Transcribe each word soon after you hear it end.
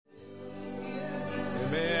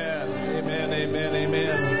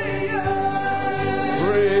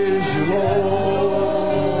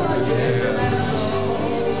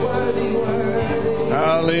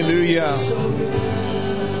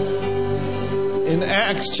In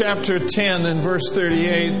Acts chapter 10 and verse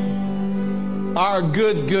 38, our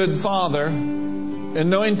good Father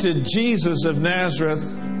anointed Jesus of Nazareth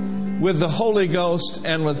with the Holy Ghost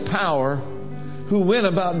and with power, who went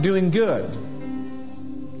about doing good.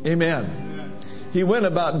 Amen. He went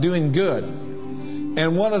about doing good.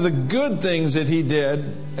 And one of the good things that he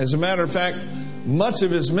did, as a matter of fact, much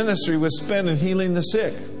of his ministry was spent in healing the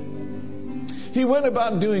sick. He went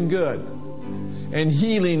about doing good and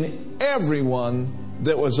healing everyone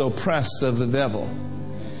that was oppressed of the devil.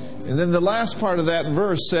 And then the last part of that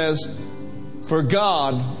verse says, for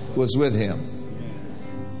God was with him.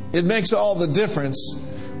 It makes all the difference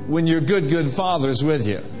when your good Father is with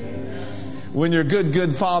you. When your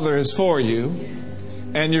good Father is for you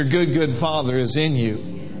and your good Father is in you.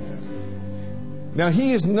 Now,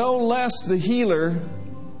 He is no less the healer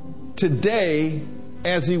today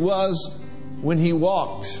as He was when He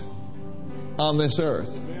walked on this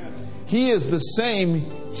earth. He is the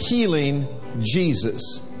same healing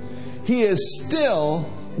Jesus. He is still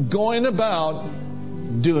going about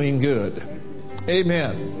doing good.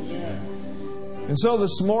 Amen. And so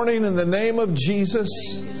this morning, in the name of Jesus,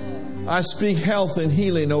 I speak health and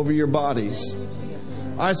healing over your bodies.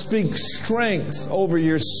 I speak strength over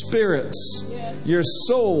your spirits, your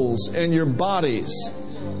souls, and your bodies.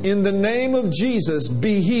 In the name of Jesus,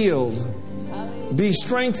 be healed, be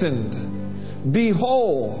strengthened, be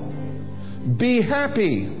whole, be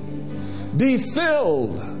happy, be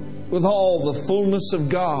filled with all the fullness of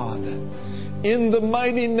God. In the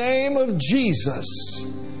mighty name of Jesus.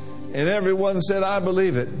 And everyone said, I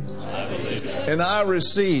believe it. I believe it. And I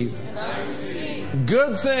receive,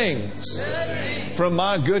 good things from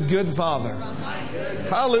my good Father.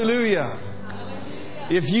 Hallelujah.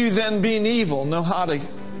 If you then, being evil, know how to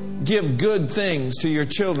give good things to your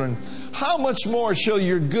children, how much more shall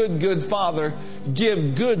your good Father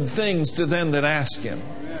give good things to them that ask Him?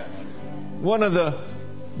 One of the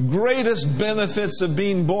greatest benefits of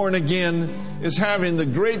being born again is having the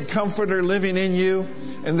great Comforter living in you,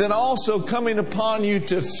 and then also coming upon you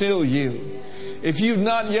to fill you. If you've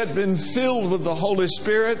not yet been filled with the Holy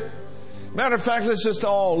Spirit, matter of fact, let's just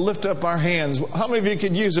all lift up our hands. How many of you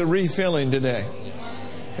could use a refilling today?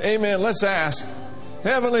 Amen. Let's ask.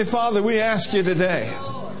 Heavenly Father, we ask you today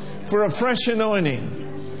for a fresh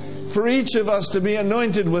anointing, for each of us to be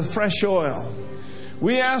anointed with fresh oil.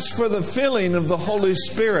 We ask for the filling of the Holy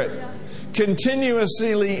Spirit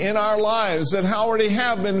continuously in our lives that already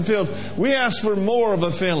have been filled. We ask for more of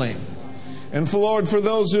a filling. And for Lord, for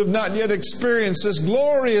those who have not yet experienced this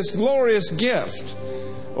glorious gift,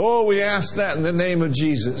 oh, we ask that in the name of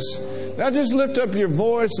Jesus. Now just lift up your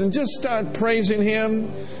voice and just start praising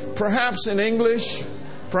Him, perhaps in English,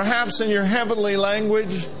 perhaps in your heavenly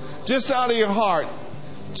language, just out of your heart.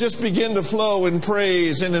 Just begin to flow in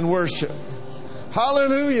praise and in worship.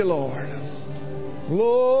 Hallelujah, Lord.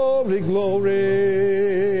 Glory,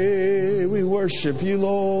 glory. We worship you,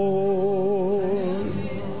 Lord.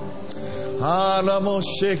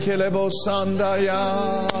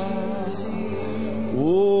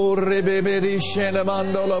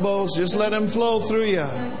 Just let Him flow through you.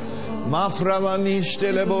 Some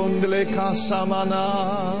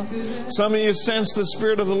of you sense the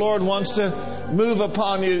Spirit of the Lord wants to move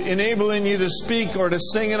upon you, enabling you to speak or to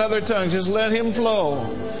sing in other tongues. Just let Him flow.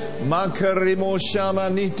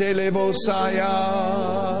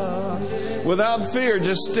 Without fear,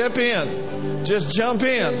 just step in. Just jump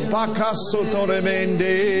in.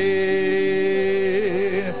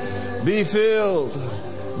 Be filled.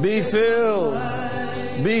 Be filled.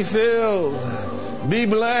 Be filled. Be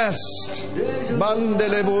blessed.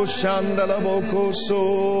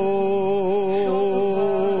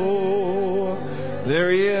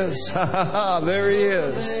 There He is. There He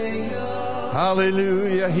is.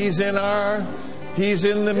 Hallelujah. He's in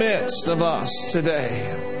the midst of us today.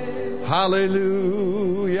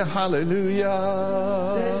 Hallelujah. Hallelujah.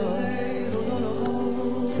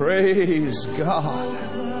 Praise God.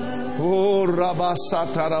 Oh,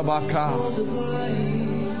 Rabasatarabaka.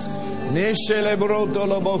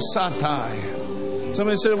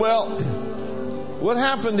 Somebody said, well, what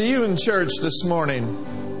happened to you in church this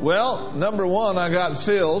morning? Well, number one, I got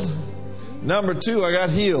filled. Number two, I got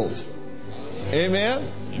healed.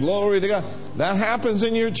 Amen. Glory to God. That happens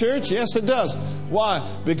in your church? Yes, it does. Why?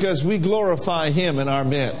 Because we glorify Him in our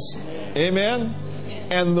midst. Amen.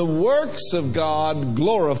 And the works of God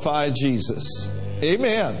glorify Jesus.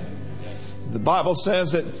 Amen. The Bible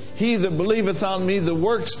says that he that believeth on me, the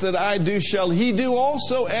works that I do shall he do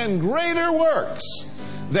also, and greater works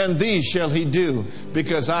than these shall he do,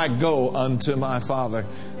 because I go unto my Father.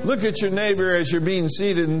 Look at your neighbor as you're being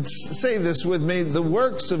seated and say this with me. The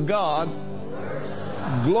works of God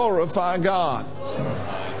Glorify God.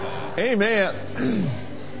 Amen.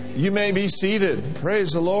 You may be seated.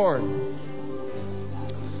 Praise the Lord.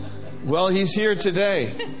 Well, He's here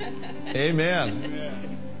today.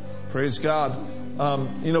 Amen. Praise God.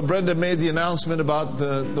 Brenda made the announcement about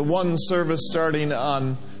the one service starting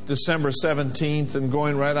on December 17th and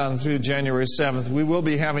going right on through January 7th. We will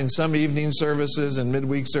be having some evening services and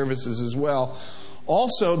midweek services as well.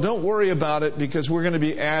 Also, don't worry about it because we're going to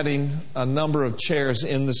be adding a number of chairs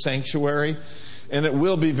in the sanctuary, and it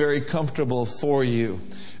will be very comfortable for you.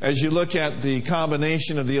 As you look at the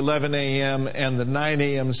combination of the 11 a.m. and the 9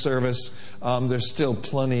 a.m. service, there's still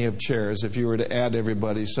plenty of chairs if you were to add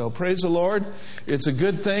everybody. So praise the Lord. It's a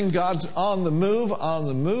good thing. God's on the move, on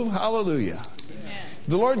the move. Hallelujah. Amen.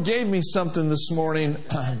 The Lord gave me something this morning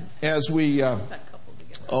as we...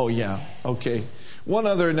 Okay. One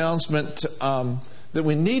other announcement that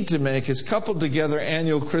we need to make is coupled together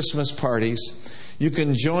annual Christmas parties. You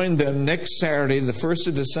can join them next Saturday, the 1st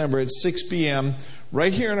of December at 6 p.m.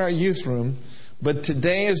 right here in our youth room. But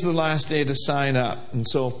today is the last day to sign up. And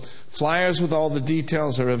so flyers with all the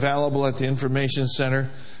details are available at the Information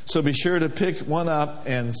Center. So be sure to pick one up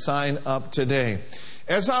and sign up today.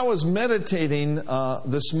 As I was meditating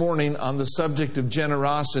this morning on the subject of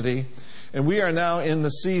generosity, and we are now in the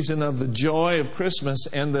season of the joy of Christmas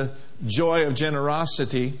and the joy of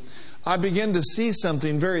generosity, I begin to see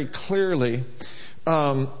something very clearly.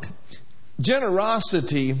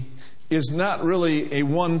 Generosity is not really a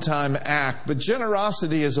one-time act, but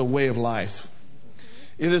generosity is a way of life.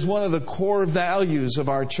 It is one of the core values of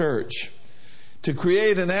our church to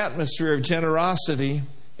create an atmosphere of generosity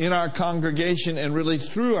in our congregation and really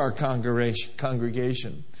through our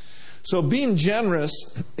congregation. So being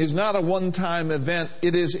generous is not a one-time event.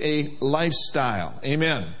 It is a lifestyle.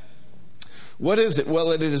 Amen. What is it?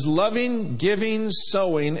 Well, it is loving, giving,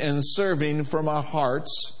 sowing, and serving from our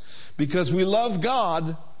hearts because we love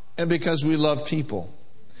God and because we love people.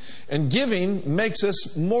 And giving makes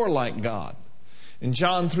us more like God. In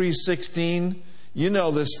John 3:16, you know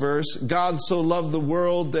this verse, God so loved the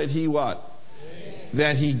world that He what?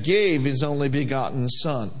 That He gave His only begotten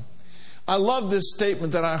Son. I love this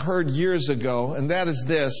statement that I heard years ago, and that is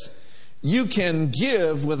this: you can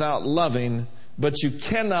give without loving, but you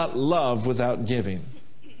cannot love without giving.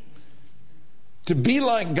 To be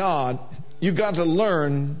like God, you've got to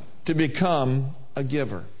learn to become a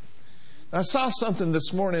giver. I saw something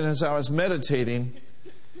this morning as I was meditating.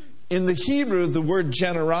 In the Hebrew, the word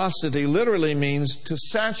generosity literally means to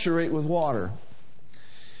saturate with water,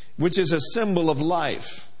 which is a symbol of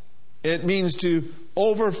life. It means to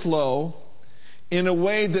overflow in a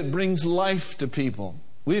way that brings life to people.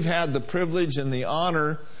 We've had the privilege and the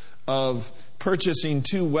honor of purchasing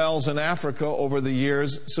 2 wells in Africa over the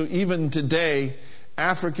years. So even today,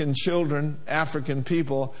 African children, African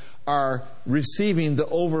people are receiving the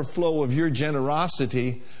overflow of your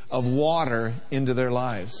generosity of water into their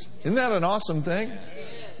lives. Isn't that an awesome thing?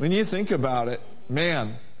 When you think about it,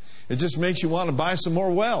 man, it just makes you want to buy some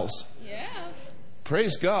more wells. Yeah.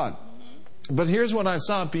 Praise God. But here's what I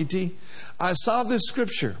saw, PT. I saw this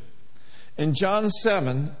scripture in John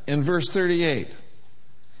 7 in verse 38.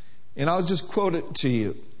 And I'll just quote it to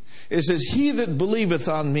you. It says, "He that believeth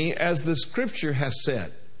on me, as the scripture has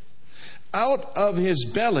said, out of his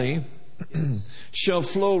belly shall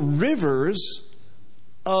flow rivers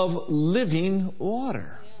of living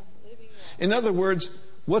water." In other words,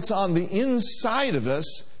 what's on the inside of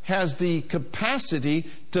us has the capacity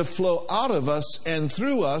to flow out of us and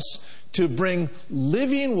through us to bring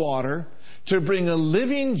living water, to bring a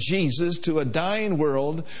living Jesus to a dying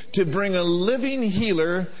world, to bring a living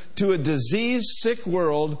healer to a disease-sick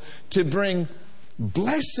world, to bring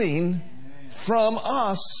blessing from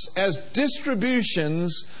us as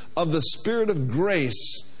distributions of the Spirit of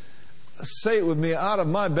grace. Say it with me, out of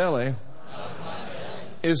my belly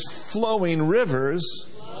is flowing rivers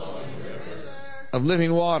of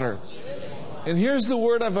living water. And here's the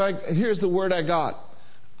word I got.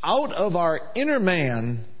 Out of our inner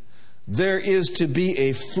man, there is to be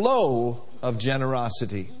a flow of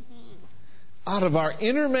generosity. Out of our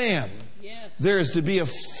inner man, there is to be a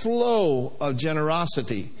flow of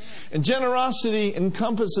generosity. And generosity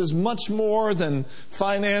encompasses much more than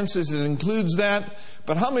finances. It includes that.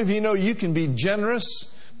 But how many of you know you can be generous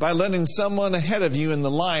by letting someone ahead of you in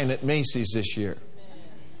the line at Macy's this year?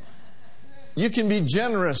 You can be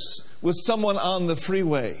generous with someone on the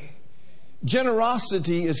freeway.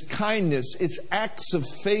 Generosity is kindness. It's acts of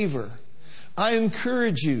favor. I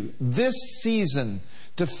encourage you this season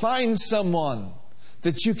to find someone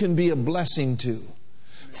that you can be a blessing to.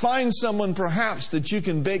 Find someone perhaps that you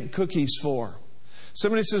can bake cookies for.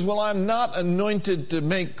 Somebody says, well, I'm not anointed to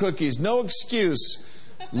make cookies. No excuse.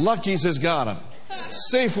 Lucky's has got them.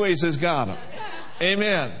 Safeway's has got them.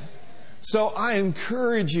 Amen. So I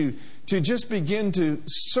encourage you to just begin to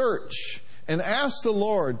search and ask the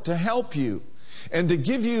Lord to help you and to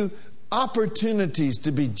give you opportunities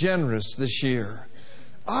to be generous this year.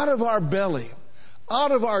 Out of our belly,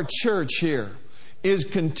 out of our church here, is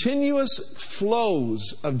continuous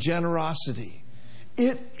flows of generosity.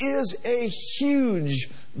 It is a huge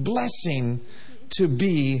blessing to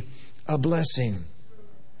be a blessing.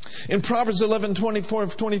 In Proverbs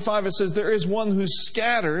 11:24-25, it says, there is one who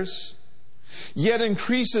scatters, yet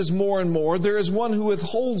increases more and more. There is one who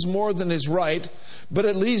withholds more than is right, but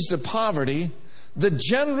it leads to poverty. The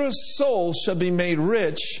generous soul shall be made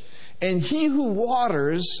rich, and he who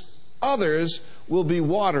waters others will be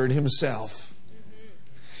watered himself.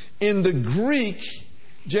 In the Greek,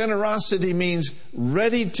 generosity means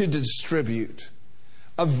ready to distribute,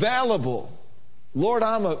 available. Lord,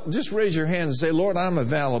 just raise your hands and say, Lord, I'm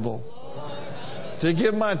available to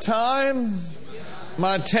give my time,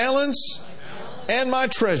 my talents, and my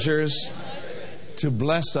treasures to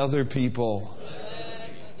bless other people.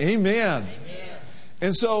 Amen.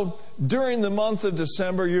 And so during the month of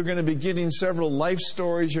December, you're going to be getting several life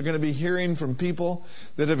stories. You're going to be hearing from people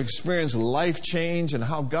that have experienced life change and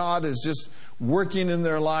how God is just working in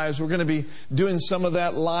their lives. We're going to be doing some of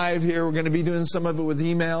that live here. We're going to be doing some of it with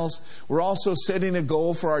emails. We're also setting a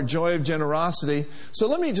goal for our Joy of Generosity. So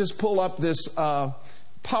let me just pull up this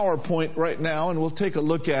PowerPoint right now, and we'll take a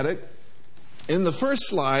look at it. In the first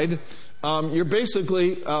slide, you're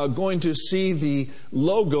basically going to see the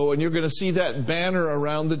logo, and you're going to see that banner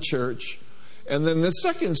around the church. And then the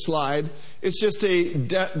second slide, it's just a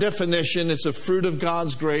definition. It's a fruit of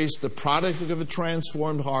God's grace, the product of a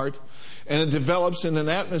transformed heart. And it develops in an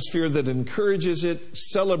atmosphere that encourages it,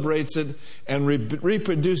 celebrates it, and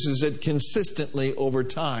reproduces it consistently over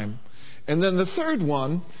time. And then the third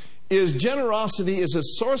one is generosity is a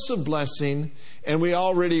source of blessing, and we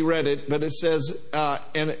already read it, but it says,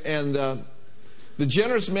 the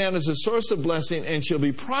generous man is a source of blessing and shall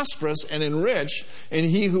be prosperous and enriched, and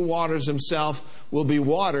he who waters himself will be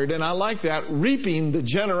watered. And I like that, reaping the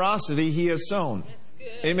generosity he has sown.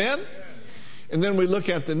 Amen? And then we look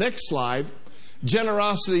at the next slide.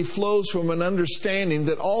 Generosity flows from an understanding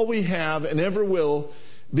that all we have and ever will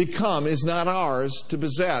become is not ours to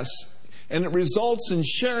possess. And it results in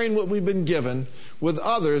sharing what we've been given with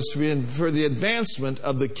others for the advancement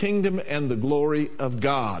of the kingdom and the glory of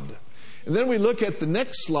God. And then we look at the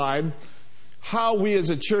next slide, how we as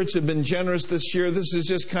a church have been generous this year. This is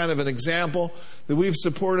just kind of an example that we've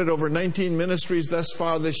supported over 19 ministries thus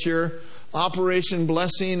far this year. Operation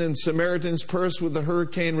Blessing and Samaritan's Purse with the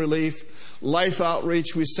hurricane relief. Life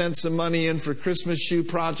Outreach, we sent some money in for Christmas Shoe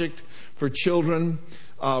Project for children.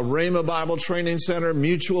 Rhema Bible Training Center,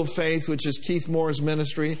 Mutual Faith, which is Keith Moore's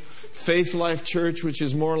ministry, Faith Life Church, which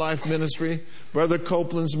is More Life Ministry, Brother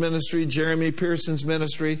Copeland's ministry, Jeremy Pearson's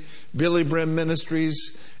ministry, Billy Brim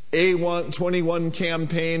Ministries, A21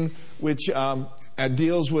 campaign, which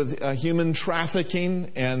deals with human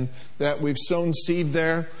trafficking, and that we've sown seed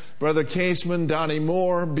there. Brother Caseman, Donnie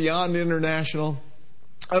Moore, Beyond International,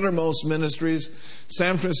 Uttermost Ministries,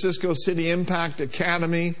 San Francisco City Impact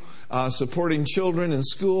Academy, supporting children in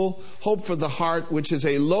school, Hope for the Heart, which is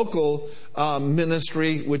a local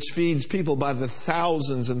ministry which feeds people by the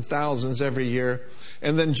thousands and thousands every year.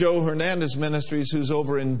 And then Joe Hernandez Ministries, who's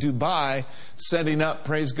over in Dubai, setting up,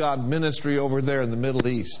 praise God, ministry over there in the Middle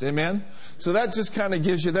East. Amen? So that just kind of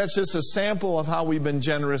gives you, that's just a sample of how we've been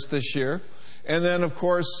generous this year. And then, of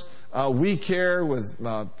course, We Care with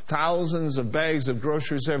thousands of bags of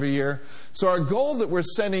groceries every year. So our goal that we're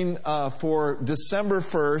setting for December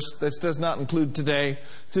 1st, this does not include today,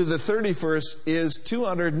 through the 31st is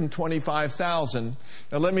 $225,000.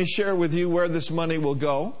 Now let me share with you where this money will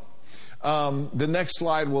go. The next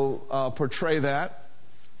slide will portray that.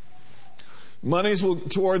 Monies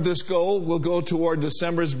toward this goal will go toward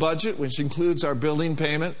December's budget, which includes our building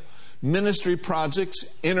payment, ministry projects,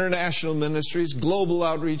 international ministries, global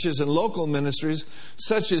outreaches, and local ministries,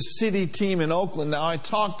 such as City Team in Oakland. Now, I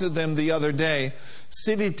talked to them the other day.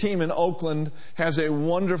 City Team in Oakland has a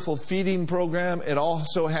wonderful feeding program. It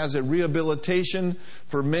also has a rehabilitation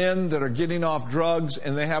for men that are getting off drugs,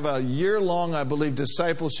 and they have a year-long, I believe,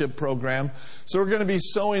 discipleship program. So we're going to be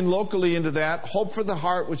sowing locally into that. Hope for the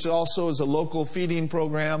Heart, which also is a local feeding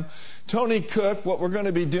program. Tony Cook, what we're going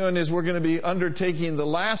to be doing is we're going to be undertaking the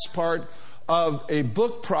last part of a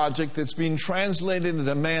book project that's being translated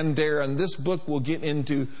into Mandarin. This book will get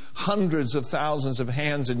into hundreds of thousands of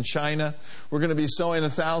hands in China. We're going to be sowing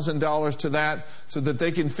 $1,000 to that so that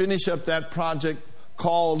they can finish up that project,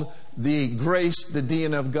 called the Grace, the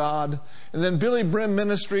DNA of God. And then Billy Brim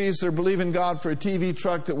Ministries, they're believing God for a TV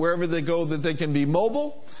truck that wherever they go that they can be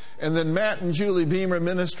mobile. And then Matt and Julie Beamer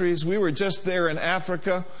Ministries, we were just there in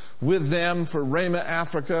Africa with them for Rhema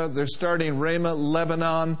Africa. They're starting Rhema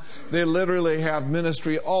Lebanon. They literally have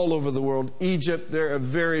ministry all over the world. Egypt, they're a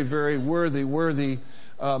very, very worthy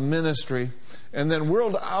ministry. And then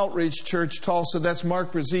World Outreach Church Tulsa, that's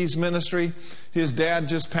Mark Brazie's ministry. His dad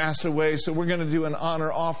just passed away, so we're going to do an honor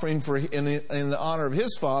offering in the honor of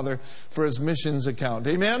his father for his missions account.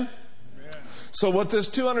 Amen? So what this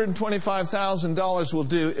 $225,000 will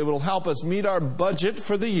do, it will help us meet our budget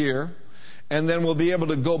for the year, and then we'll be able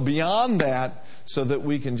to go beyond that so that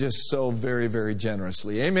we can just sow very, very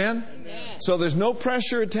generously. Amen? Amen. So there's no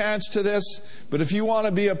pressure attached to this, but if you want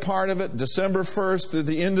to be a part of it, December 1st through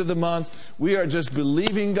the end of the month, we are just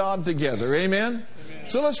believing God together. Amen? Amen.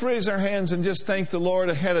 So let's raise our hands and just thank the Lord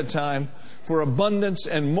ahead of time for abundance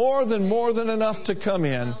and more than enough to come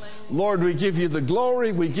in. Lord, we give you the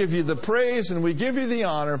glory, we give you the praise, and we give you the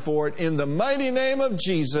honor for it in the mighty name of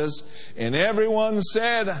Jesus. And everyone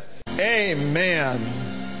said, Amen.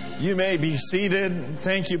 You may be seated.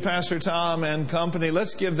 Thank you, Pastor Tom and company.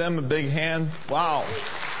 Let's give them a big hand. Wow.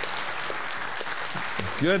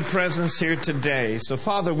 Good presence here today. So,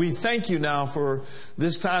 Father, we thank you now for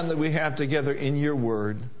this time that we have together in your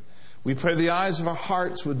word. We pray the eyes of our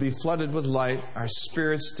hearts would be flooded with light, our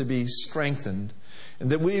spirits to be strengthened, and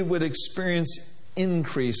that we would experience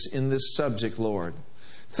increase in this subject, Lord.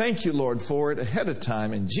 Thank you, Lord, for it ahead of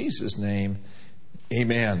time. In Jesus' name,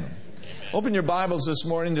 amen. Open your Bibles this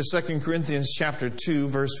morning to 2 Corinthians chapter 2,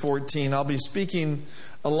 verse 14. I'll be speaking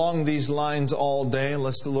along these lines all day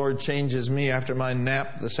unless the Lord changes me after my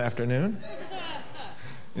nap this afternoon.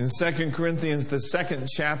 In 2 Corinthians, the second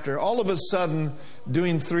chapter, all of a sudden,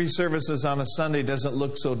 doing 3 services on a Sunday doesn't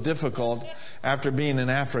look so difficult after being in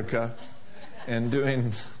Africa and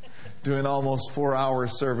doing almost 4-hour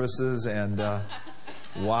services. And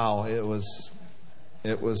wow, it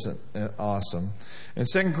was awesome. In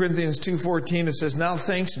 2 Corinthians 2:14, it says, "Now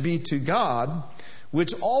thanks be to God,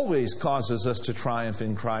 which always causes us to triumph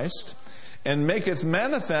in Christ, and maketh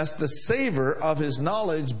manifest the savor of his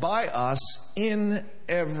knowledge by us in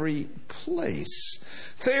every place."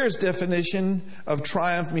 Thayer's definition of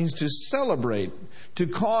triumph means to celebrate, to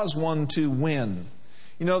cause one to win.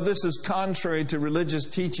 You know, this is contrary to religious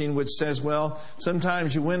teaching, which says, well,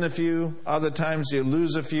 sometimes you win a few, other times you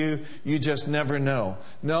lose a few, you just never know.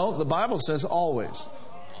 No, the Bible says always.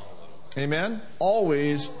 Amen?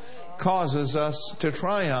 Always causes us to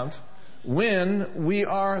triumph when we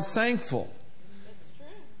are thankful.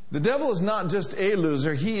 The devil is not just a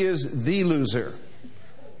loser, he is the loser.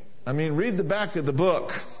 I mean, read the back of the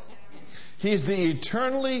book. He's the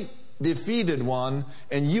eternally defeated one,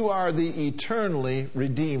 and you are the eternally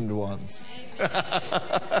redeemed ones.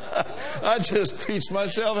 I just preached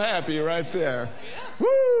myself happy right there.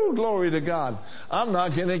 Woo! Glory to God. I'm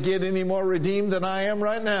not going to get any more redeemed than I am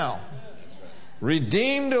right now.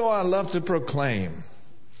 Redeemed, oh, I love to proclaim.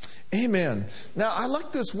 Amen. Now, I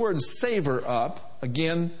like this word savor up.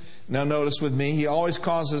 Again, now notice with me, he always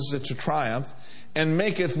causes it to triumph, and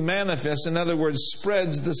maketh manifest, in other words,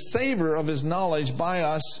 spreads the savor of his knowledge by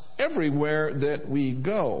us everywhere that we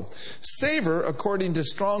go. Savor, according to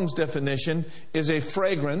Strong's definition, is a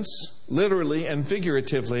fragrance, literally and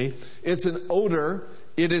figuratively. It's an odor.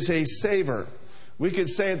 It is a savor. We could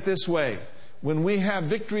say it this way. When we have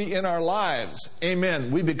victory in our lives,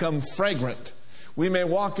 amen, we become fragrant. We may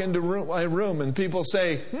walk into a room and people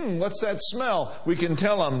say, what's that smell? We can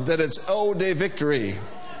tell them that it's Eau de Victory.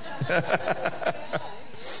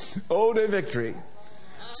 Eau de Victory.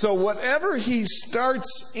 So whatever he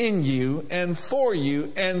starts in you and for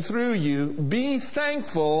you and through you, be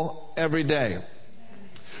thankful every day.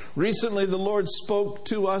 Recently, the Lord spoke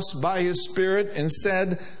to us by His Spirit and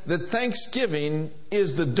said that thanksgiving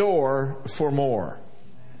is the door for more.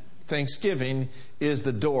 Thanksgiving is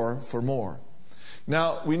the door for more.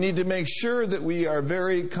 Now, we need to make sure that we are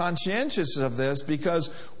very conscientious of this, because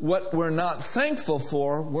what we're not thankful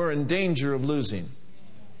for, we're in danger of losing.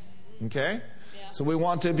 Okay? Yeah. So we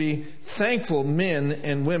want to be thankful men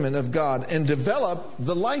and women of God and develop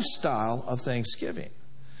the lifestyle of thanksgiving.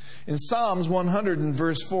 In Psalms 100 and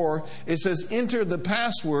verse 4, it says, "Enter the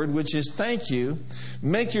password, which is thank you.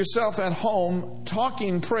 Make yourself at home,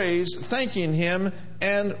 talking praise, thanking Him,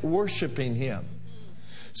 and worshiping Him."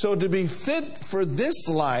 So to be fit for this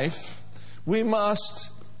life, we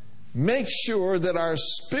must make sure that our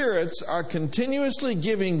spirits are continuously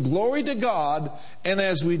giving glory to God. And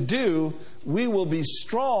as we do, we will be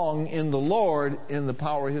strong in the Lord in the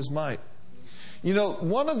power of His might. You know,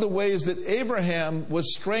 one of the ways that Abraham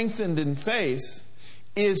was strengthened in faith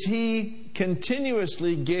is he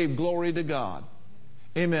continuously gave glory to God.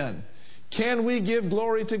 Amen. Can we give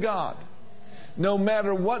glory to God? No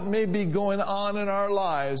matter what may be going on in our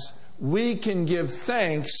lives, we can give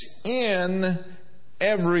thanks in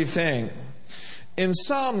everything. In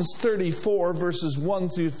Psalms 34, verses 1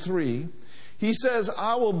 through 3, he says,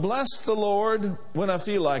 I will bless the Lord when I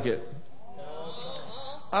feel like it.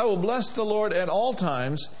 I will bless the Lord at all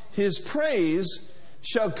times. His praise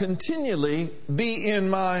shall continually be in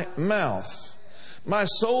my mouth. My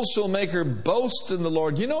soul shall make her boast in the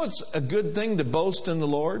Lord. You know it's a good thing to boast in the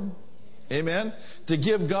Lord? Amen? To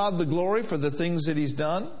give God the glory for the things that He's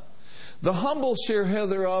done. The humble share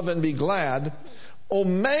thereof and be glad. O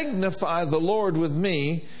magnify the Lord with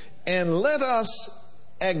me, and let us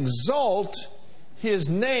exalt His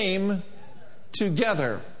name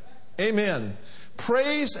together. Amen.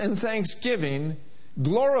 Praise and thanksgiving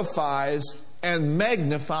glorifies and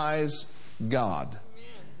magnifies God.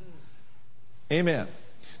 Amen.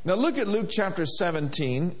 Now look at Luke chapter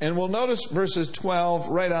 17, and we'll notice verses 12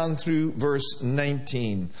 right on through verse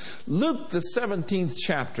 19. Luke, the 17th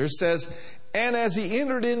chapter, says, And as he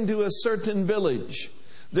entered into a certain village,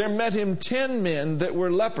 there met him 10 men that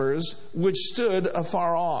were lepers, which stood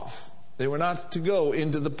afar off. They were not to go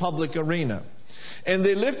into the public arena. And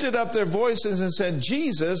they lifted up their voices and said,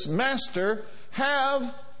 Jesus, Master,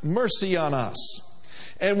 have mercy on us.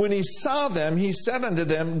 And when he saw them, he said unto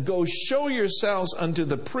them, Go show yourselves unto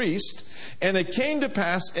the priest. And it came to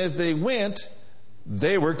pass, as they went,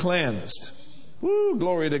 they were cleansed. Woo,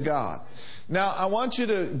 glory to God. Now, I want you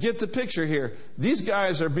to get the picture here. These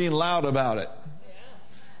guys are being loud about it.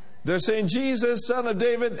 They're saying, Jesus, Son of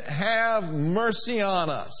David, have mercy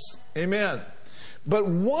on us. Amen. But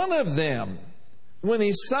one of them, when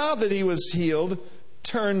he saw that he was healed,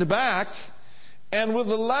 turned back, and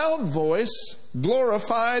with a loud voice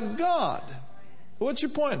glorified God. What's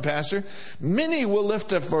your point, Pastor? Many will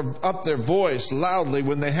lift up their voice loudly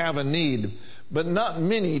when they have a need, but not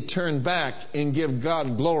many turn back and give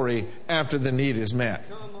God glory after the need is met.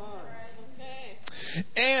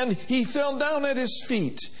 And he fell down at his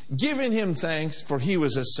feet, giving him thanks, for he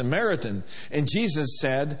was a Samaritan. And Jesus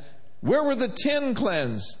said, Where were the 10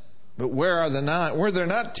 cleansed? But where are the 9? Were there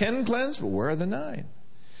not 10 cleansed? But where are the 9?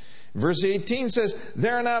 Verse 18 says, They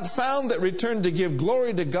are not found that return to give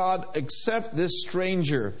glory to God except this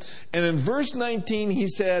stranger. And in verse 19 he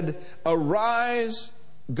said, Arise,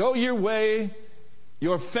 go your way,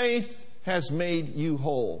 your faith has made you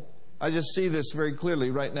whole. I just see this very clearly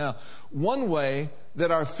right now. One way that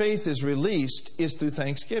our faith is released is through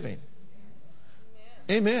thanksgiving.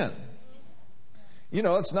 Amen. You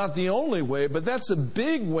know, it's not the only way, but that's a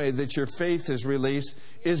big way that your faith is released,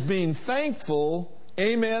 is being thankful,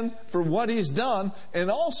 amen, for what He's done, and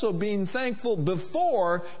also being thankful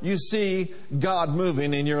before you see God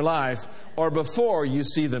moving in your life or before you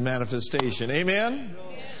see the manifestation. Amen?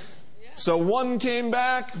 So one came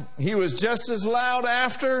back. He was just as loud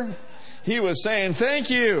after. He was saying, Thank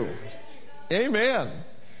you. Amen.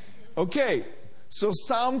 Okay. So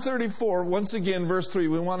Psalm 34, once again, verse 3,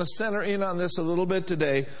 we want to center in on this a little bit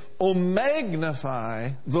today. O magnify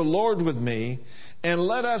the Lord with me, and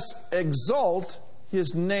let us exalt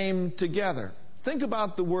His name together. Think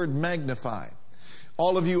about the word magnify.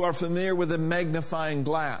 All of you are familiar with a magnifying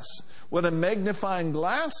glass. What a magnifying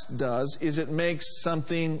glass does is it makes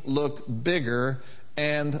something look bigger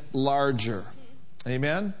and larger.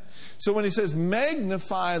 Amen? So when he says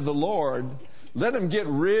magnify the Lord, let Him get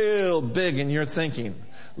real big in your thinking.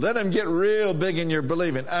 Let Him get real big in your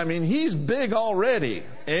believing. I mean, He's big already.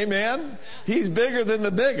 Amen? He's bigger than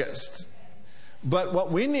the biggest. But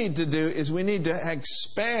what we need to do is we need to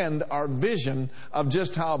expand our vision of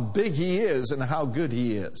just how big He is and how good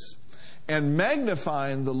He is. And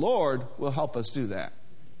magnifying the Lord will help us do that.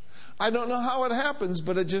 I don't know how it happens,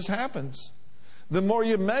 but it just happens. The more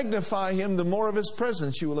you magnify Him, the more of His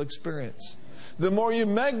presence you will experience. The more you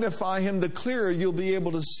magnify Him, the clearer you'll be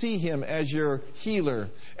able to see Him as your healer,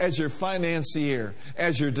 as your financier,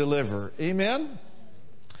 as your deliverer. Amen?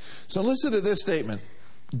 So listen to this statement.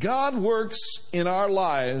 God works in our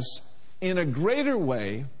lives in a greater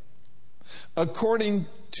way according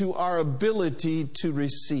to our ability to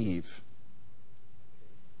receive.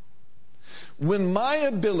 When my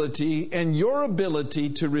ability and your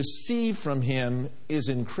ability to receive from Him is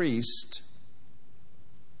increased,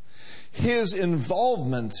 His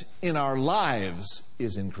involvement in our lives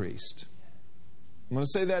is increased. I'm going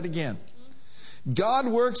to say that again. God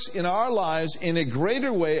works in our lives in a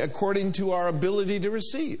greater way according to our ability to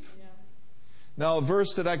receive. Now, a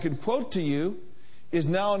verse that I could quote to you is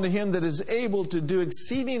now unto him that is able to do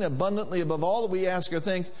exceeding abundantly above all that we ask or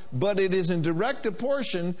think, but it is in direct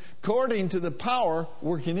proportion according to the power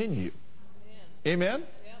working in you. Amen?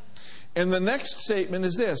 Yep. And the next statement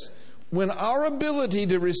is this: when our ability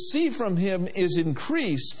to receive from him is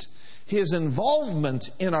increased, his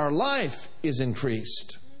involvement in our life is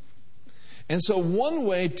increased. And so one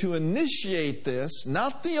way to initiate this,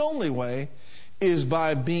 not the only way, is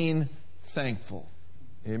by being thankful.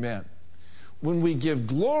 Amen. When we give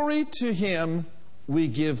glory to him, we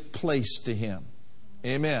give place to him.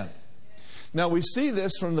 Amen. Now we see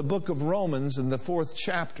this from the book of Romans in the 4th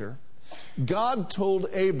chapter. God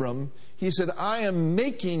told Abram, he said, I am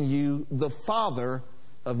making you the father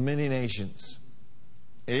of many nations.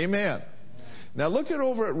 Amen. Now look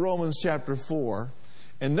over at Romans chapter 4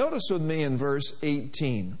 and notice with me in verse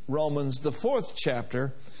 18. Romans the 4th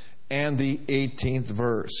chapter and the 18th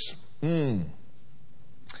verse.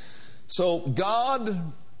 So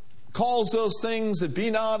God calls those things that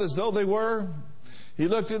be not as though they were. He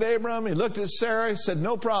looked at Abram, he looked at Sarah, he said,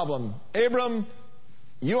 no problem. Abram,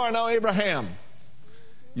 you are now Abraham.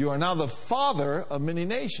 You are now the father of many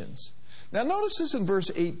nations. Now notice this in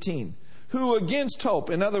verse 18. Who against hope,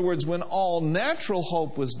 in other words, when all natural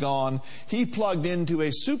hope was gone, he plugged into a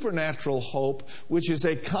supernatural hope, which is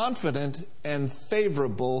a confident and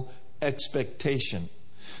favorable expectation.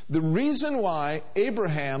 The reason why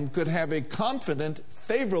Abraham could have a confident,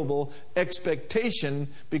 favorable expectation,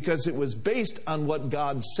 because it was based on what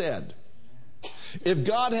God said. If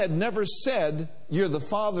God had never said, you're the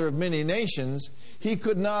father of many nations, he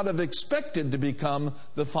could not have expected to become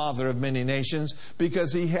the father of many nations,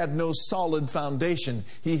 because he had no solid foundation.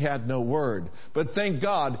 He had no word. But thank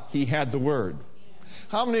God he had the word.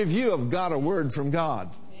 How many of you have got a word from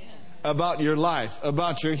God? About your life,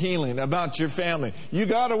 about your healing, about your family. You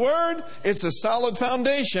got a word? It's a solid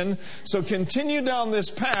foundation. So continue down this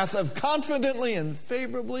path of confidently and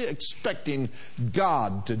favorably expecting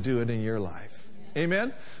God to do it in your life.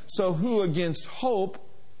 Amen? So who against hope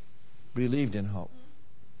believed in hope,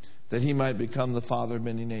 that he might become the father of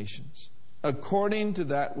many nations. According to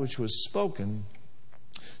that which was spoken,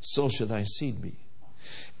 so shall thy seed be.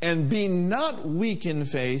 And be not weak in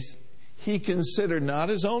faith, he considered not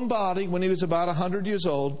his own body when he was about 100 years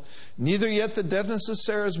old, neither yet the deadness of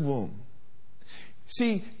Sarah's womb.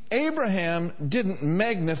 See, Abraham didn't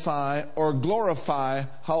magnify or glorify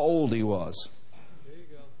how old he was. There you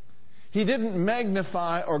go. He didn't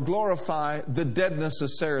magnify or glorify the deadness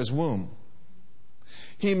of Sarah's womb.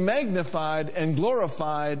 He magnified and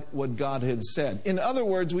glorified what God had said. In other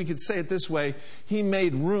words, we could say it this way: he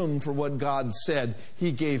made room for what God said.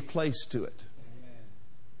 He gave place to it.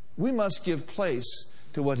 We must give place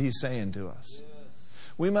to what he's saying to us.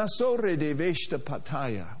 We must not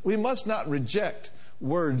reject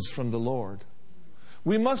words from the Lord.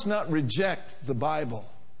 We must not reject the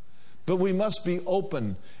Bible, but we must be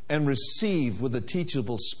open and receive with a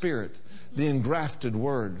teachable spirit the engrafted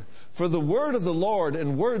word. For the word of the Lord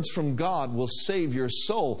and words from God will save your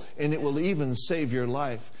soul, and it will even save your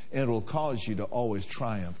life, and it will cause you to always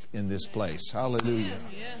triumph in this place. Hallelujah.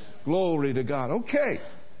 Glory to God. Okay.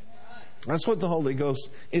 That's what the Holy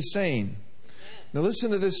Ghost is saying. Now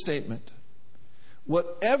listen to this statement.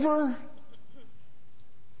 Whatever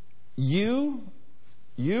you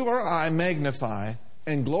or I magnify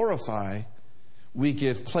and glorify, we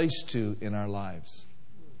give place to in our lives.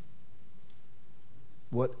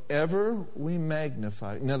 Whatever we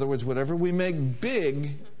magnify, in other words, whatever we make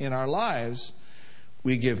big in our lives,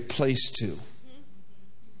 we give place to.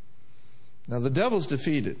 Now the devil's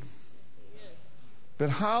defeated. But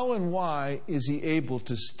how and why is he able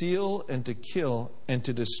to steal and to kill and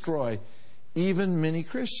to destroy even many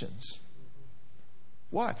Christians?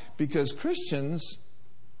 Why? Because Christians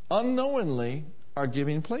unknowingly are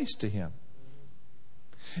giving place to him.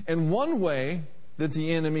 And one way that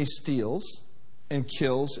the enemy steals and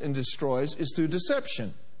kills and destroys is through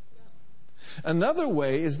deception. Another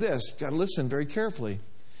way is this. You've got to listen very carefully.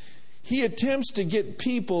 He attempts to get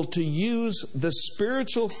people to use the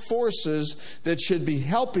spiritual forces that should be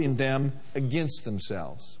helping them against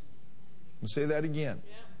themselves. I'll say that again.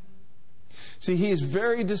 See, he is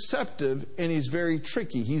very deceptive and he's very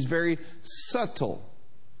tricky. He's very subtle.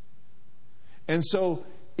 And so,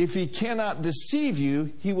 if he cannot deceive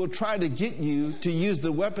you, he will try to get you to use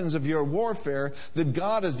the weapons of your warfare that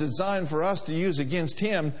God has designed for us to use against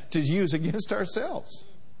him, to use against ourselves.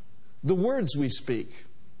 The words we speak.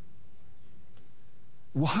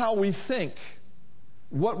 How we think,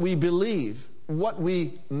 what we believe, what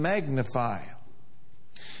we magnify.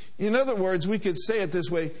 In other words, we could say it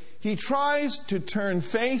this way: he tries to turn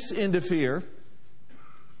faith into fear,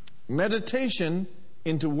 meditation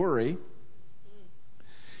into worry.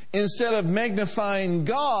 Instead of magnifying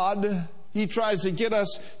God, he tries to get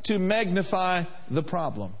us to magnify the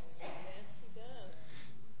problem.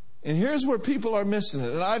 And here's where people are missing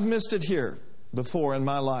it. And I've missed it here before in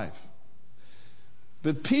my life.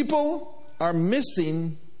 But people are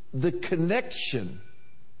missing the connection.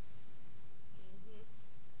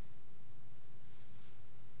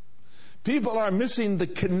 People are missing the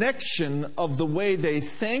connection of the way they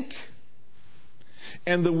think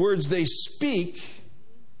and the words they speak,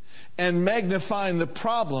 and magnifying the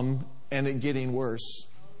problem and it getting worse.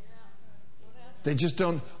 They just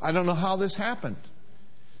don't, I don't know how this happened.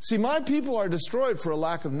 See, my people are destroyed for a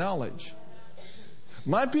lack of knowledge.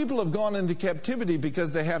 My people have gone into captivity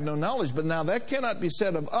because they have no knowledge. But now that cannot be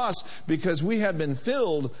said of us, because we have been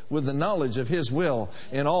filled with the knowledge of His will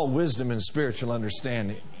in all wisdom and spiritual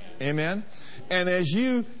understanding. Amen? And as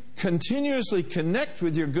you continuously connect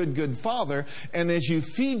with your good Father, and as you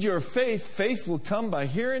feed your faith, faith will come by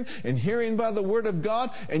hearing, and hearing by the Word of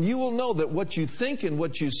God, and you will know that what you think and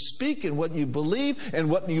what you speak and what you believe and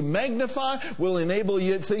what you magnify will enable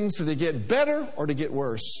you things to get better or to get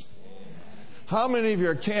worse. How many of you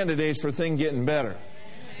are candidates for things getting better?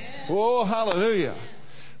 Oh, hallelujah.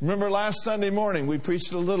 Remember last Sunday morning we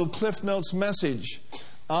preached a little Cliff Notes message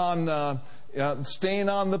on staying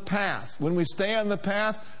on the path. When we stay on the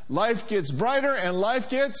path, life gets brighter and life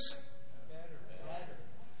gets better.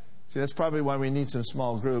 See, that's probably why we need some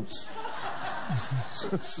small groups.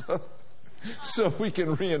 so we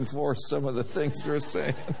can reinforce some of the things we're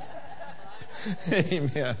saying.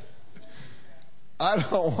 Amen. I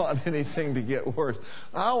don't want anything to get worse.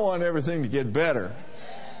 I want everything to get better.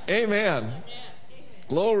 Amen.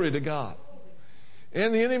 Glory to God.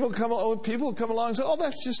 And the enemy will come, people will come along and say, oh,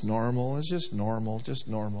 that's just normal. It's just normal, just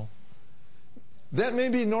normal. That may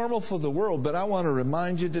be normal for the world, but I want to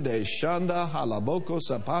remind you today, Shanda halaboko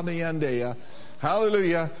sapani yandeya.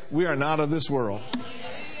 Hallelujah. We are not of this world.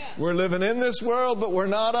 We're living in this world, but we're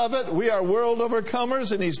not of it. We are world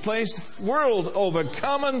overcomers, and He's placed world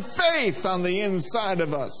overcoming faith on the inside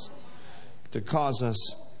of us to cause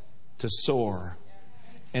us to soar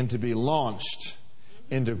and to be launched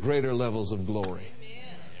into greater levels of glory.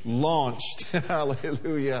 Launched,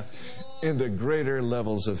 hallelujah, into greater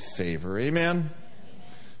levels of favor. Amen?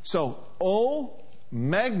 So,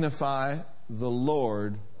 magnify the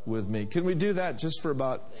Lord with me. Can we do that just for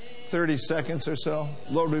about 30 seconds or so?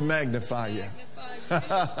 Lord, we magnify You.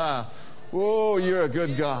 Oh, You're a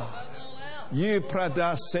good God. You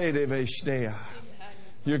pradasede veshdeya.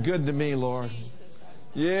 You're good to me, Lord.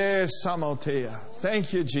 Yes, samotea.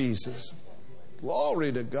 Thank You, Jesus.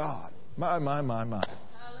 Glory to God. My.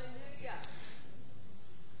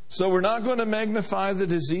 So we're not going to magnify the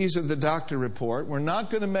disease of the doctor report. We're not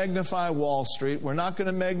going to magnify Wall Street. We're not going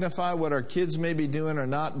to magnify what our kids may be doing or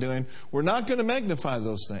not doing. We're not going to magnify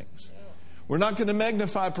those things. We're not going to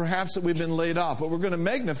magnify perhaps that we've been laid off. What we're going to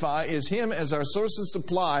magnify is Him as our source of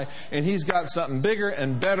supply, and He's got something bigger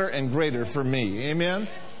and better and greater for me. Amen?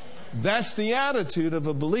 That's the attitude of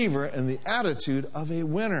a believer and the attitude of a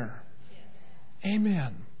winner.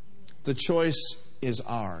 Amen. The choice is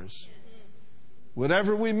ours.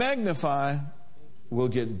 Whatever we magnify will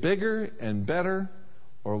get bigger and better,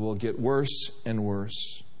 or will get worse and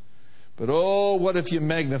worse. But oh, what if you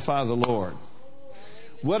magnify the Lord?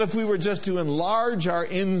 What if we were just to enlarge our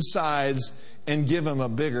insides and give Him a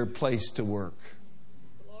bigger place to work?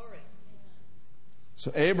 Glory.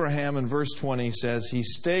 So Abraham in verse 20 says, he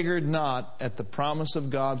staggered not at the promise of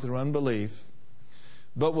God through unbelief,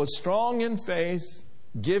 but was strong in faith,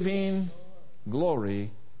 giving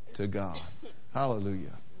glory to God.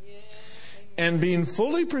 Hallelujah. And being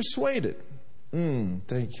fully persuaded.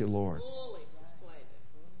 Thank You, Lord.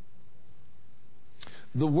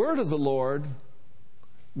 The word of the Lord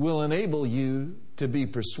will enable you to be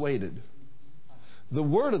persuaded. The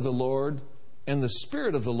word of the Lord and the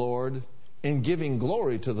Spirit of the Lord in giving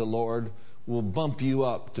glory to the Lord will bump you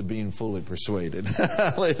up to being fully persuaded.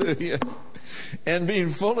 Hallelujah. And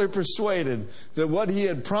being fully persuaded that what He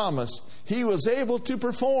had promised, He was able to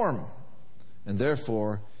perform. And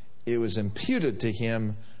therefore, it was imputed to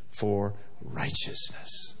Him for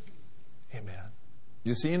righteousness. Amen.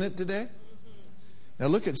 You seeing it today? Now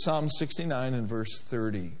look at Psalm 69 and verse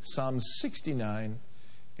 30. Psalm 69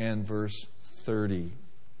 and verse 30.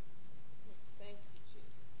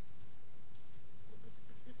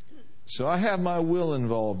 So I have my will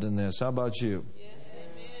involved in this. How about you? Yes,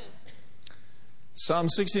 amen. Psalm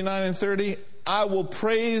 69 and 30. I will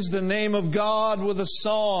praise the name of God with a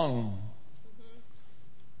song.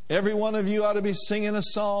 Every one of you ought to be singing a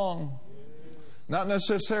song, not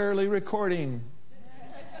necessarily recording.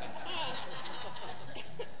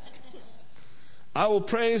 I will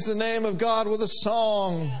praise the name of God with a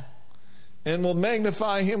song and will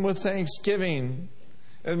magnify Him with thanksgiving.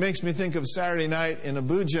 It makes me think of Saturday night in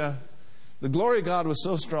Abuja. The glory of God was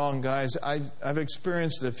so strong, guys. I've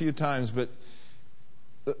experienced it a few times, but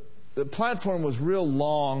the platform was real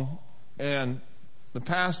long, and the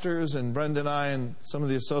pastors and Brenda and I and some of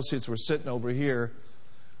the associates were sitting over here,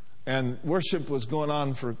 and worship was going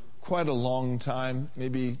on for quite a long time,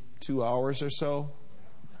 maybe 2 hours or so,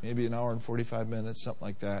 maybe an hour and 45 minutes, something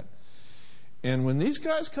like that. And when these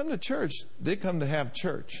guys come to church, they come to have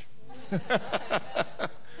church.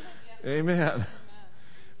 Amen.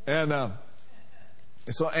 And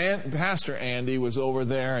so Pastor Andy was over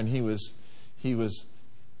there, and he was,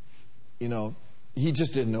 you know, he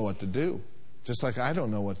just didn't know what to do. Just like I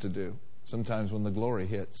don't know what to do sometimes when the glory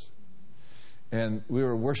hits. And we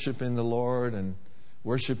were worshiping the Lord. And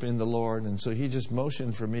so he just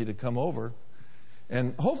motioned for me to come over.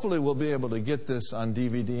 And hopefully we'll be able to get this on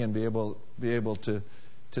DVD and be able to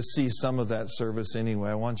see some of that service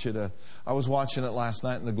anyway. I was watching it last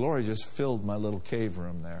night, and the glory just filled my little cave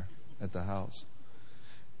room there at the house.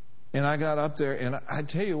 And I got up there, and I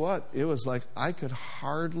tell you what, it was like I could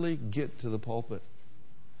hardly get to the pulpit.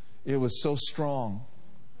 It was so strong,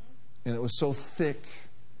 and it was so thick,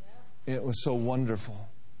 and it was so wonderful.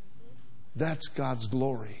 That's God's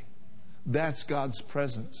glory. That's God's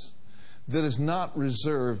presence. That is not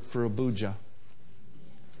reserved for Abuja.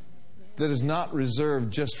 That is not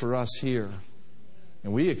reserved just for us here.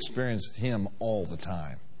 And we experienced Him all the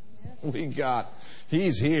time.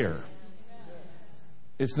 He's here.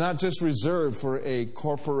 It's not just reserved for a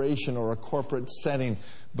corporation or a corporate setting,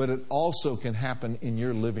 but it also can happen in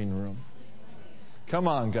your living room. Come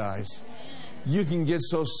on, guys. You can get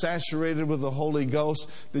so saturated with the Holy Ghost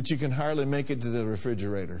that you can hardly make it to the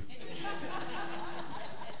refrigerator.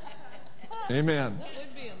 Amen.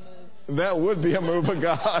 That would be a move of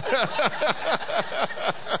God.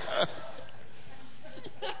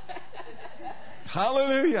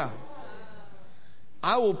 Hallelujah.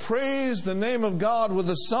 I will praise the name of God with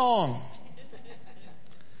a song,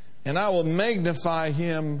 and I will magnify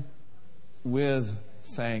Him with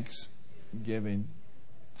thanksgiving.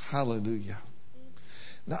 Hallelujah.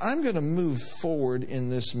 Now, I'm going to move forward in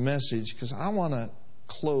this message because I want to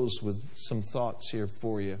close with some thoughts here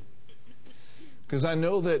for you. Because I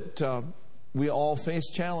know that we all face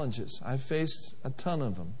challenges. I've faced a ton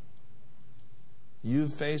of them.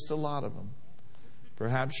 You've faced a lot of them.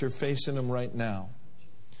 Perhaps you're facing them right now.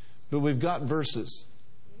 But we've got verses.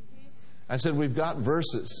 I said we've got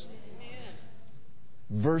verses.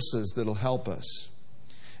 Verses that'll help us.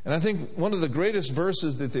 And I think one of the greatest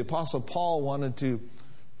verses that the Apostle Paul wanted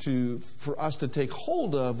for us to take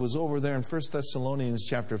hold of was over there in 1 Thessalonians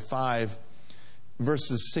chapter 5,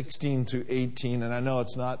 verses 16 through 18. And I know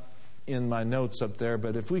it's not in my notes up there,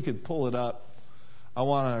 but if we could pull it up, I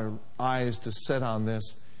want our eyes to set on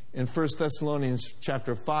this. In 1 Thessalonians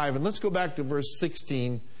chapter 5, and let's go back to verse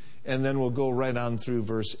 16, and then we'll go right on through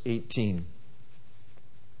verse 18.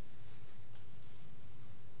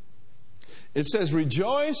 It says,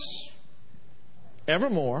 rejoice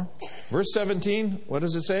evermore. Verse 17, what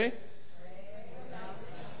does it say?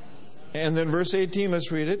 And then verse 18,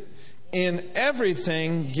 let's read it. In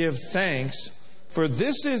everything give thanks, for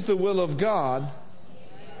this is the will of God.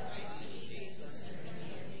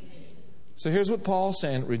 So here's what Paul's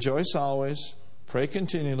saying. Rejoice always, pray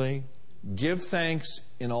continually, give thanks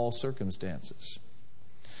in all circumstances.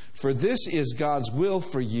 For this is God's will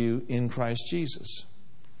for you in Christ Jesus.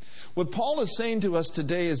 What Paul is saying to us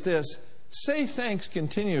today is this: say thanks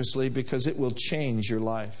continuously because it will change your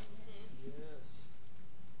life.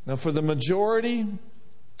 Now, for the majority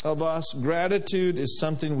of us, gratitude is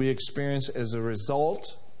something we experience as a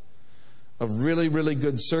result of really, really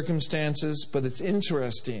good circumstances. But it's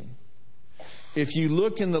interesting. If you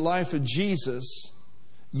look in the life of Jesus,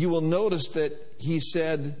 you will notice that He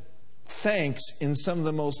said thanks in some of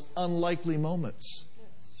the most unlikely moments.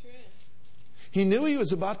 He knew He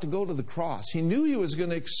was about to go to the cross. He knew He was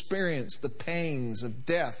going to experience the pangs of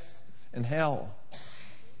death and hell.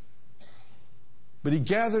 But He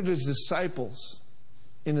gathered His disciples,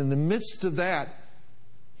 and in the midst of that,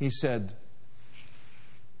 He said,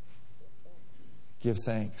 give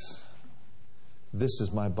thanks. This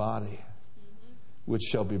is my body, which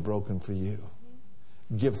shall be broken for you.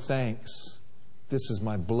 Give thanks. This is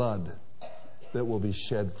my blood that will be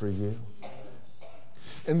shed for you.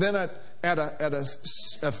 And then at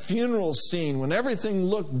a funeral scene, when everything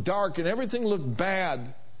looked dark and everything looked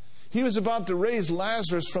bad, He was about to raise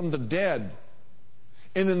Lazarus from the dead.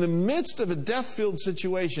 And in the midst of a death-filled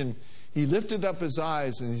situation, He lifted up His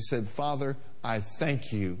eyes and He said, Father, I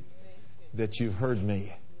thank You that you've heard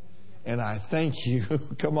me. And I thank you,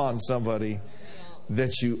 come on somebody,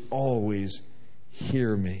 that you always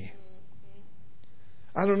hear me.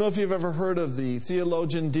 I don't know if you've ever heard of the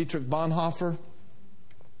theologian Dietrich Bonhoeffer.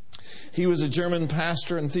 He was a German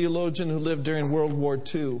pastor and theologian who lived during World War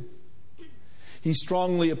II. He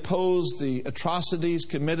strongly opposed the atrocities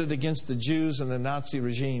committed against the Jews in the Nazi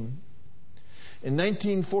regime. In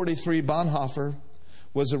 1943, Bonhoeffer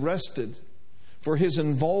was arrested for his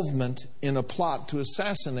involvement in a plot to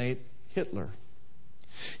assassinate Hitler.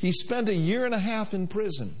 He spent 1.5 years in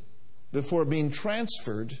prison before being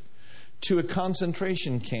transferred to a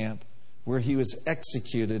concentration camp where he was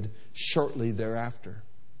executed shortly thereafter.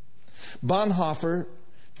 Bonhoeffer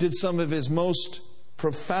did some of his most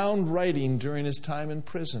profound writing during his time in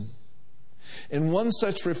prison. And one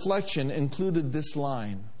such reflection included this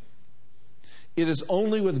line: "It is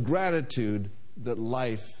only with gratitude that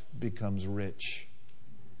life becomes rich."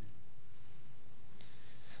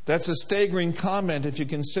 That's a staggering comment if you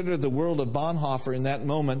consider the world of Bonhoeffer in that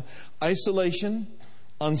moment. Isolation,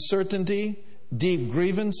 uncertainty, deep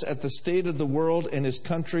grievance at the state of the world and his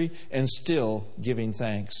country, and still giving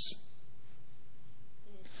thanks.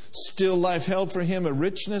 Still, life held for him a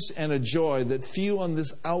richness and a joy that few on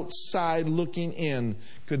this outside looking in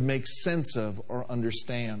could make sense of or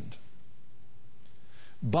understand.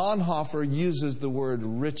 Bonhoeffer uses the word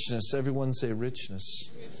richness. Everyone say richness.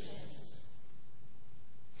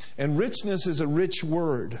 And richness is a rich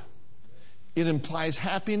word. It implies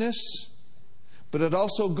happiness, but it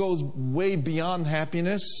also goes way beyond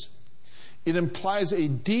happiness. It implies a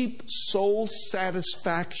deep soul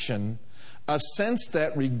satisfaction, a sense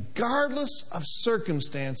that regardless of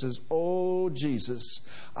circumstances, oh Jesus,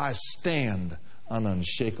 I stand on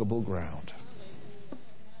unshakable ground.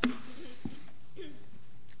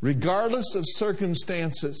 Regardless of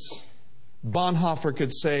circumstances, Bonhoeffer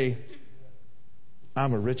could say,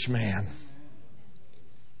 I'm a rich man.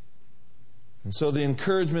 And so the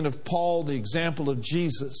encouragement of Paul, the example of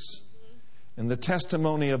Jesus, and the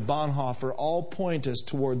testimony of Bonhoeffer all point us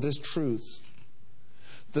toward this truth: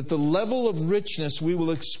 that the level of richness we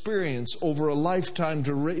will experience over a lifetime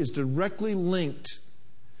is directly linked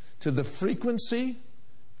to the frequency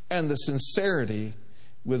and the sincerity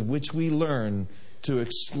with which we learn to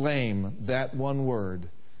exclaim that one word: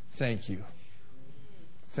 thank you.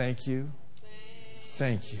 Thank you.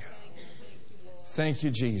 Thank you. Thank you,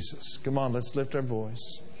 Jesus. Come on, let's lift our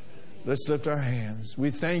voice. Let's lift our hands. We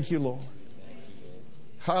thank you, Lord.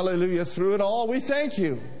 Hallelujah. Through it all, we thank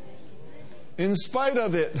you. In spite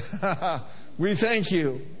of it, we thank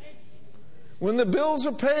you. When the bills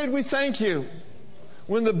are paid, we thank you.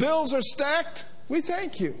 When the bills are stacked, we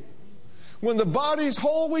thank you. When the body's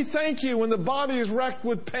whole, we thank you. When the body is racked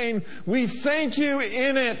with pain, we thank you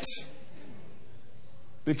in it.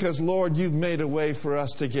 Because, Lord, you've made a way for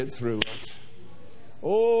us to get through it.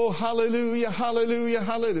 Oh, hallelujah, hallelujah,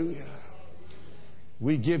 hallelujah.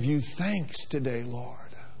 We give you thanks today, Lord.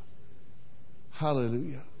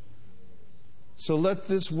 Hallelujah. So let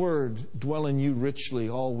this word dwell in you richly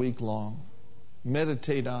all week long.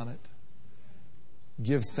 Meditate on it.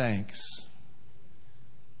 Give thanks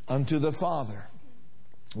unto the Father,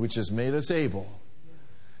 which has made us able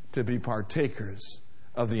to be partakers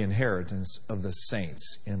of the inheritance of the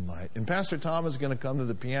saints in light. And Pastor Tom is going to come to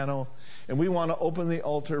the piano, and we want to open the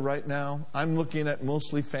altar right now. I'm looking at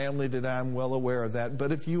mostly family today. I'm well aware of that.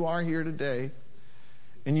 But if you are here today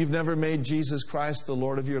and you've never made Jesus Christ the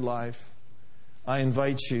Lord of your life, I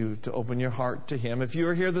invite you to open your heart to Him. If you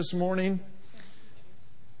are here this morning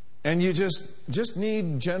and you just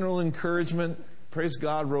need general encouragement, praise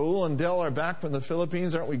God. Raul and Del are back from the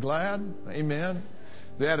Philippines. Aren't we glad? Amen.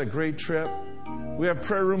 They had a great trip. We have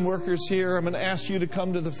prayer room workers here. I'm going to ask you to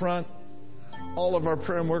come to the front. All of our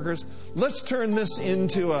prayer room workers. Let's turn this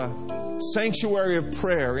into a sanctuary of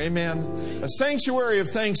prayer. Amen. A sanctuary of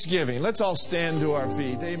thanksgiving. Let's all stand to our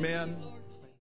feet. Amen.